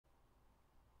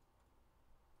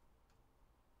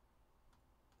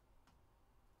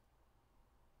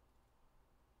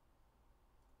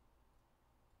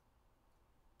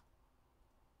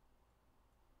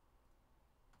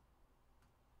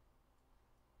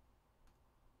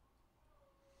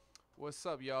What's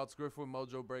up, y'all? It's Griff with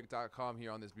Mojobreak.com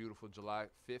here on this beautiful July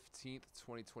 15th,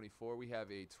 2024. We have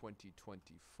a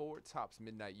 2024 Topps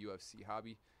Midnight UFC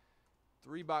Hobby.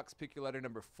 3-box pick your letter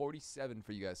number 47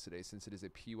 for you guys today. Since it is a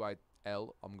PYL,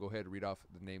 I'm going to go ahead and read off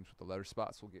the names with the letter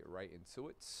spots. We'll get right into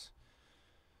it.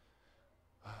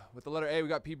 With the letter A, we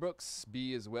got P. Brooks.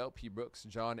 B as well, P. Brooks.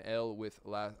 John L. with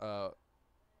letter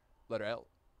L.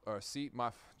 Or C,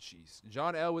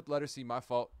 John L with letter C, my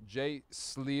fault. J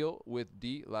Sleal with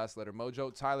D, last letter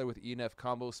Mojo. Tyler with E and F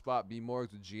combo spot. B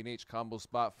Morgs with G and H combo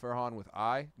spot. Furhan with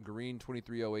I. Green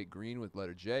 2308 Green with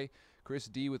letter J. Chris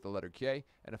D with the letter K.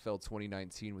 NFL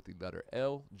 2019 with the letter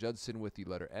L. Judson with the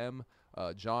letter M.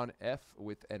 John F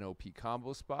with NOP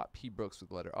combo spot. P Brooks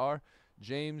with letter R.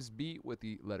 James B with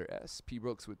the letter S. P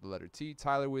Brooks with the letter T.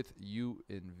 Tyler with U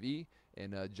and V.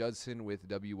 And Judson with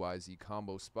WYZ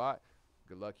combo spot.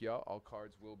 Good luck, y'all. All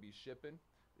cards will be shipping.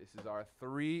 This is our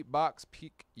 3-box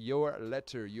pick your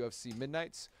letter UFC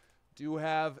Midnights. Do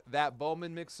have that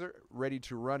Bowman mixer ready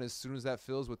to run as soon as that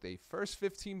fills with a first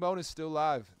 15 bonus still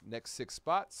live. Next 6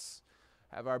 spots.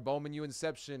 Have our Bowman U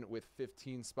Inception with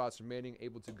 15 spots remaining,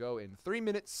 able to go in 3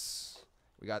 minutes.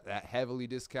 We got that heavily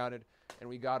discounted. And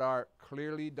we got our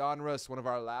Clearly Donruss, one of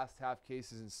our last half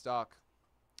cases in stock.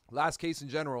 Last case in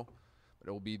general. But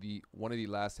it will be one of the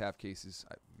last half cases.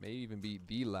 It may even be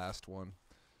the last one.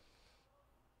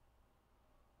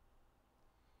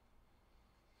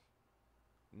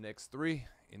 Next 3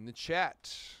 in the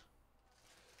chat.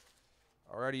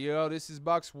 Alrighty, yo. This is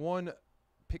box 1.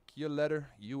 Pick your letter.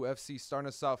 UFC starting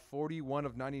us off 41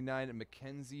 of 99.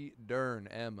 Mackenzie Dern,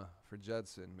 M for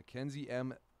Judson. Mackenzie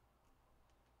M.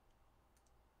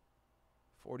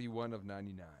 41 of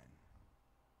 99.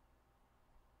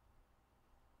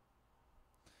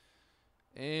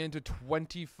 And to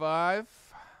 25,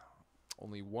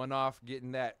 only one off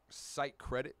getting that site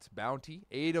credit bounty.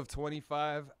 8 of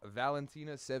 25,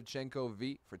 Valentina Shevchenko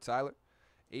V for Tyler.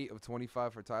 8 of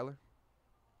 25 for Tyler.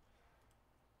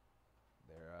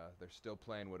 They're still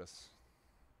playing with us.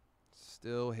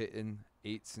 Still hitting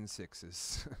 8s and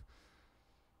 6s.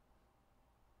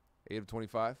 8 of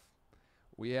 25.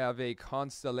 We have a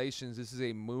Constellations. This is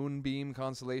a Moonbeam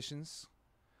Constellations.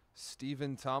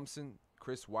 Stephen Thompson,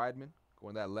 Chris Weidman.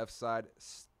 Going that left side,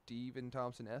 Stephen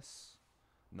Thompson S.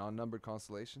 Non-numbered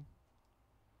constellation.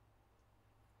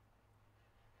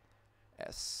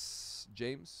 S.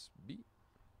 James B.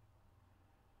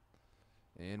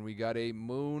 And we got a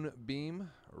Moonbeam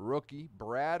rookie,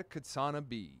 Brad Katana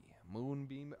B.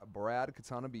 Moonbeam Brad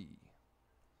Katana B.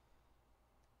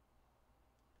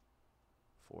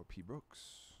 For P.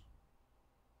 Brooks.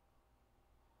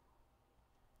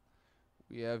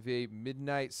 We have a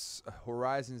Midnight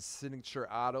Horizon Signature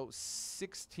Auto,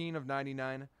 16 of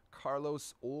 99,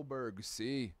 Carlos Ulberg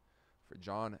C for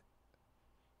John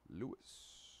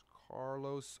Lewis.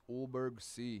 Carlos Ulberg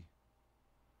C.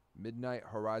 Midnight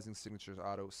Horizon Signatures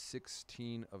Auto,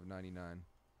 16 of 99.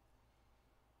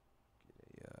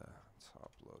 Get a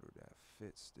top loader that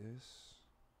fits this.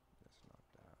 That's not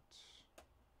that.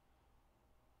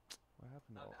 What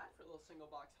happened? Not bad for a little single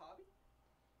box hobby.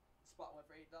 Spot went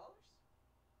for $8.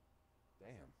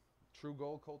 Damn. True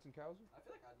Gold Colton Cowser? I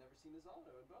feel like I'd never seen this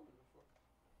auto in Bowman before.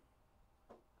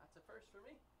 That's a first for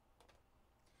me.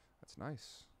 That's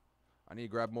nice. I need to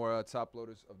grab more top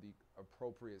loaders of the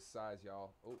appropriate size,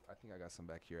 y'all. Oh, I think I got some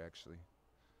back here, actually.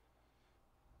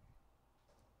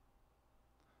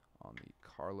 On the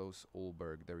Carlos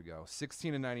Ulberg. There we go.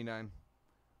 16 of 99.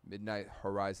 Midnight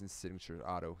Horizon Signature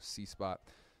Auto. C spot.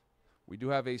 We do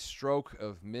have a Stroke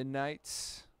of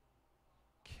Midnight.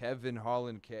 Kevin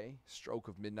Holland K. Stroke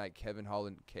of Midnight Kevin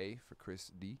Holland K for Chris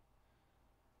D.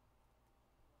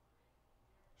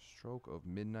 Stroke of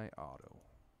Midnight Auto.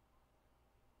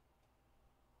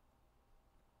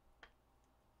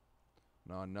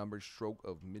 Non-numbered Stroke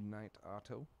of Midnight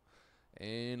Auto.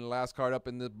 And last card up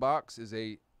in the box is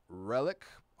a Relic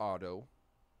Auto.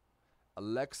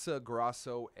 Alexa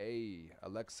Grasso A.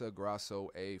 Alexa Grasso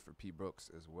A for P. Brooks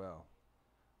as well.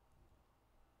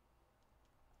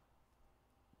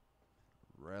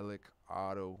 Relic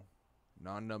Auto,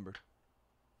 non-numbered.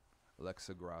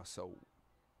 Alexa Grasso.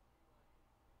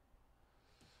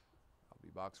 That'll be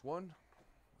box 1.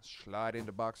 Let's slide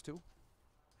into box 2.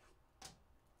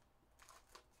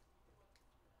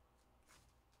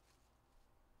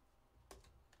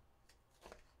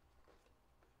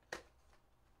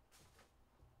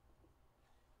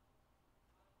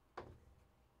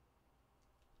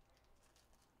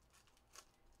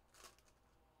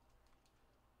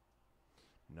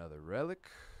 Another relic.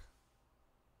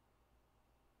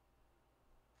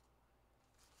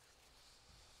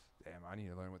 Damn, I need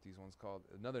to learn what these ones called.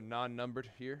 Another non-numbered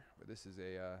here, but this is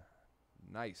a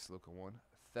Nice looking one.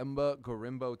 Themba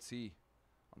Gorimbo T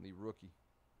on the rookie.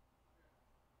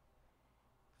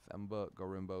 Themba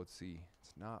Gorimbo T.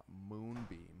 It's not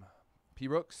Moonbeam. P.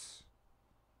 Brooks.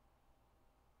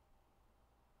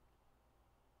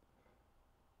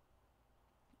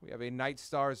 We have a Night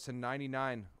Stars to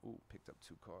 99. Ooh, picked up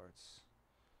 2 cards.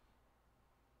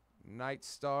 Night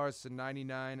Stars to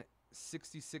 99.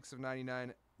 66 of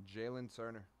 99. Jalen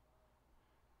Turner.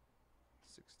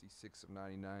 66 of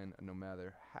 99. No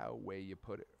matter how way you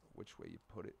put it, which way you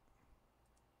put it.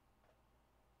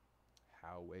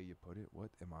 How way you put it. What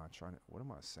am I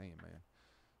saying, man?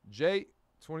 J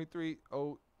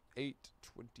 2308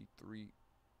 23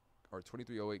 or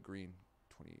 2308 green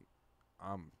 28.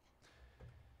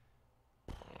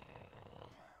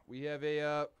 We have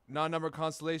a non-numbered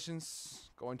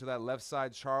constellations going to that left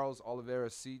side. Charles Oliveira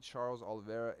C, Charles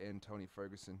Oliveira, and Tony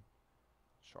Ferguson.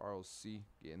 Charles C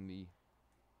getting the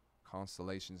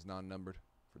constellations non-numbered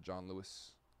for John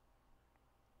Lewis.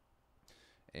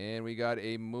 And we got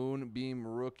a Moonbeam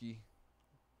rookie,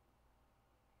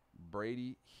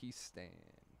 Brady Heastand.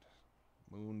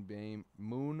 Moonbeam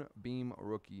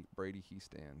rookie, Brady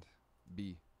Heastand.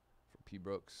 B for P.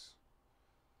 Brooks.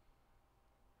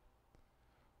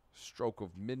 Stroke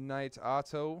of Midnight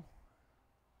Auto,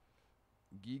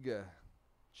 Giga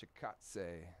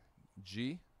Chikatse.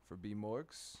 G for B.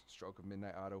 Morgs. Stroke of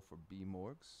Midnight Auto for B.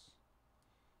 Morgs.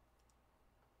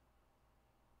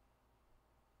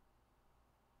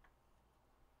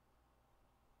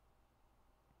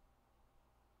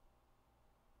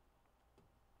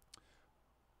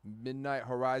 Midnight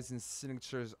Horizon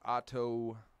Signatures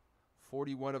Auto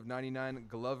 41 of 99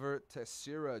 Glover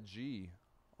Teixeira G,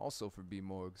 also for B.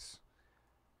 Morgs.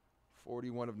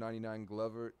 41 of 99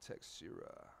 Glover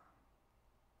Teixeira.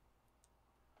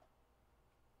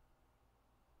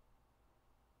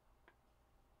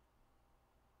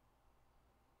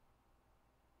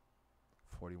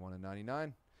 $41 of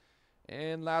 99.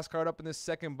 And last card up in this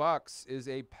second box is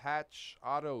a patch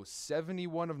auto,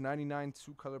 71 of 99,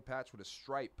 2-color patch with a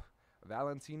stripe.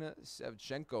 Valentina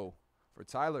Shevchenko for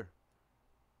Tyler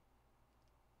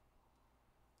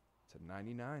to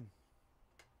 99.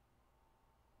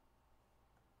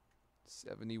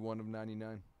 71 of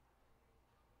 99.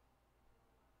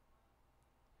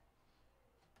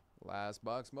 Last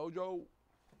box, Mojo.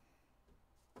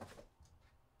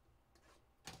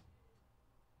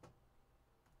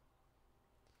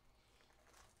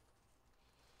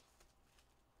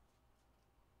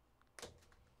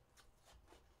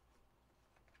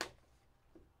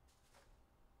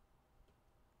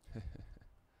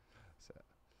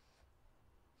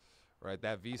 Right,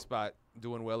 that V spot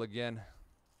doing well again.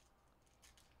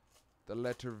 The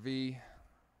letter V.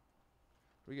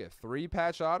 We get 3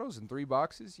 patch autos and 3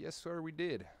 boxes. Yes, sir, we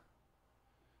did.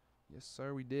 Yes,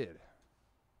 sir, we did.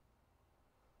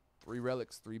 3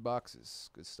 relics, 3 boxes.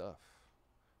 Good stuff.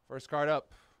 First card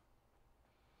up.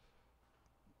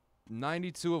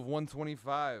 92 of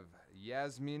 125.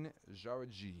 Yasmin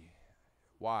Jaraji.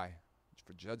 Y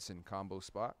for Judson combo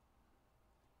spot.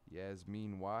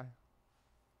 Yasmin Y.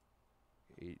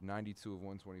 92 of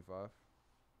 125.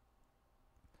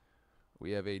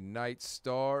 We have a Night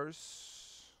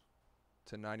Stars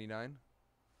to 99.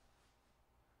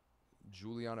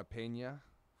 Juliana Pena,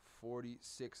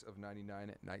 46 of 99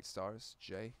 at Night Stars.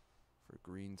 J for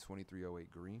green,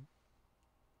 2308 green.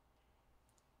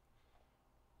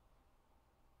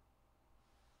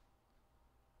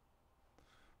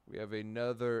 We have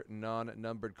another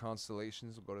non-numbered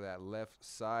constellations. We'll go to that left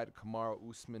side. Kamara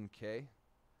Usman K.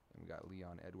 And we got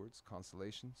Leon Edwards,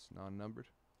 constellations, non-numbered.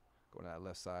 Going to that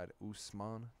left side,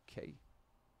 Usman K.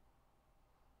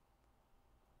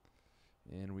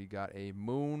 And we got a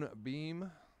Moonbeam.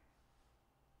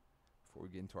 Before we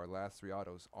get into our last 3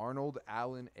 autos, Arnold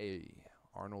Allen A.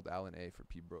 Arnold Allen A for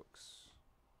P. Brooks.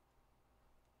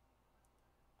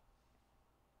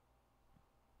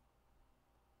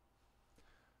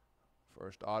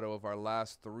 First auto of our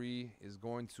last 3 is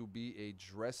going to be a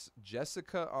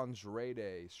Jessica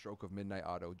Andrade, Stroke of Midnight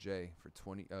Auto J for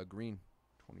 20 green,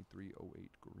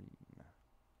 2308 green.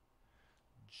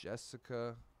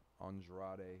 Jessica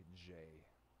Andrade J.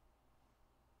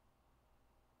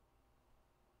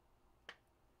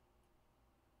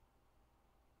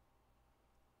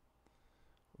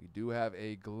 We do have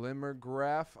a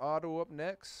Glimmergraph auto up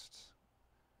next.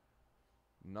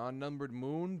 Non-numbered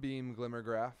Moonbeam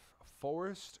Glimmergraph.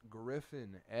 Forrest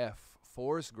Griffin F.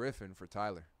 Forrest Griffin for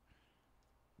Tyler.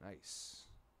 Nice.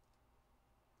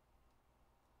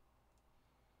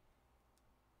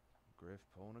 Griff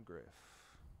pulling a Griff.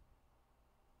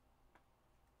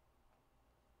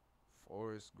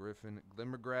 Forrest Griffin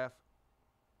Glimmergraph.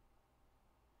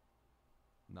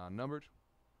 Non-numbered,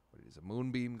 but it is a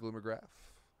Moonbeam Glimmergraph.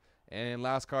 And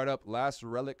last card up, last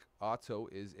relic auto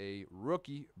is a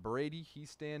rookie Brady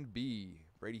Heastand B.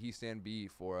 Brady Heastand B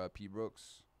for P.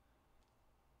 Brooks.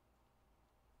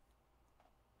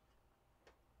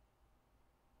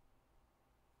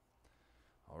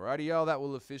 Alrighty, y'all. That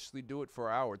will officially do it for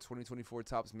our 2024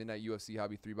 Topps Midnight UFC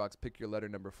Hobby 3-box. Pick your letter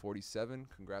number 47.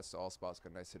 Congrats to all spots.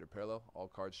 Got a nice hitter parallel. All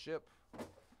cards ship.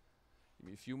 Give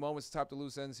me a few moments to top the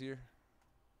loose ends here.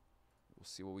 We'll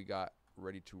see what we got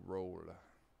ready to roll.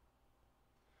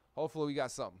 Hopefully we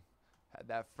got something. Had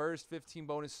that first 15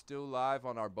 bonus still live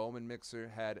on our Bowman mixer.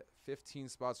 Had 15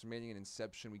 spots remaining in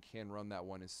Inception. We can run that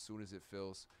one as soon as it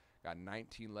fills. Got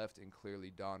 19 left in Clearly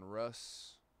Don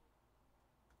Russ.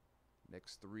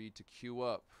 Next 3 to queue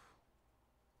up.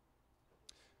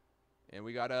 And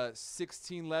we got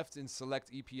 16 left in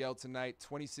Select EPL tonight.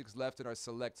 26 left in our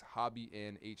Select Hobby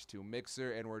and H2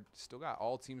 mixer. And we're still got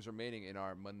all teams remaining in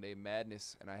our Monday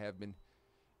Madness. And I have been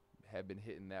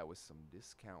hitting that with some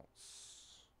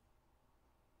discounts.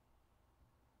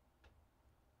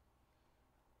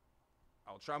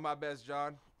 I'll try my best,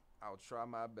 John. I'll try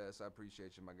my best. I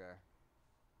appreciate you, my guy.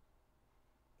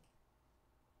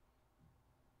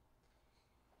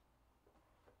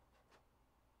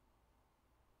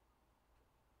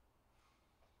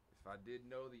 If I did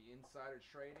know the insider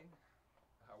trading,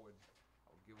 I would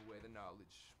give away the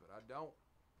knowledge, but I don't.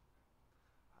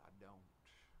 I don't.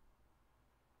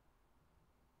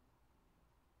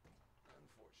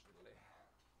 Unfortunately.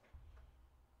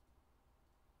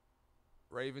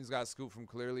 Ravens got scooped from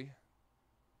Clearly.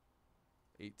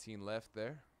 18 left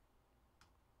there.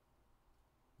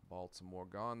 Baltimore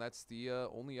gone. That's the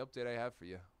only update I have for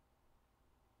you.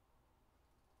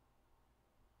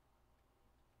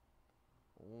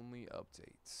 Only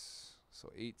updates.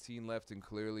 So 18 left in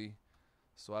Clearly.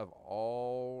 So I have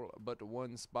all but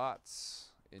 1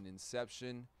 spots in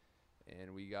Inception.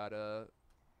 And we got the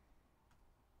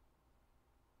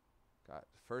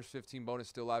first 15 bonus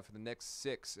still live for the next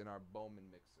 6 in our Bowman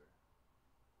mixer.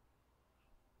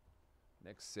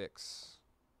 Next 6.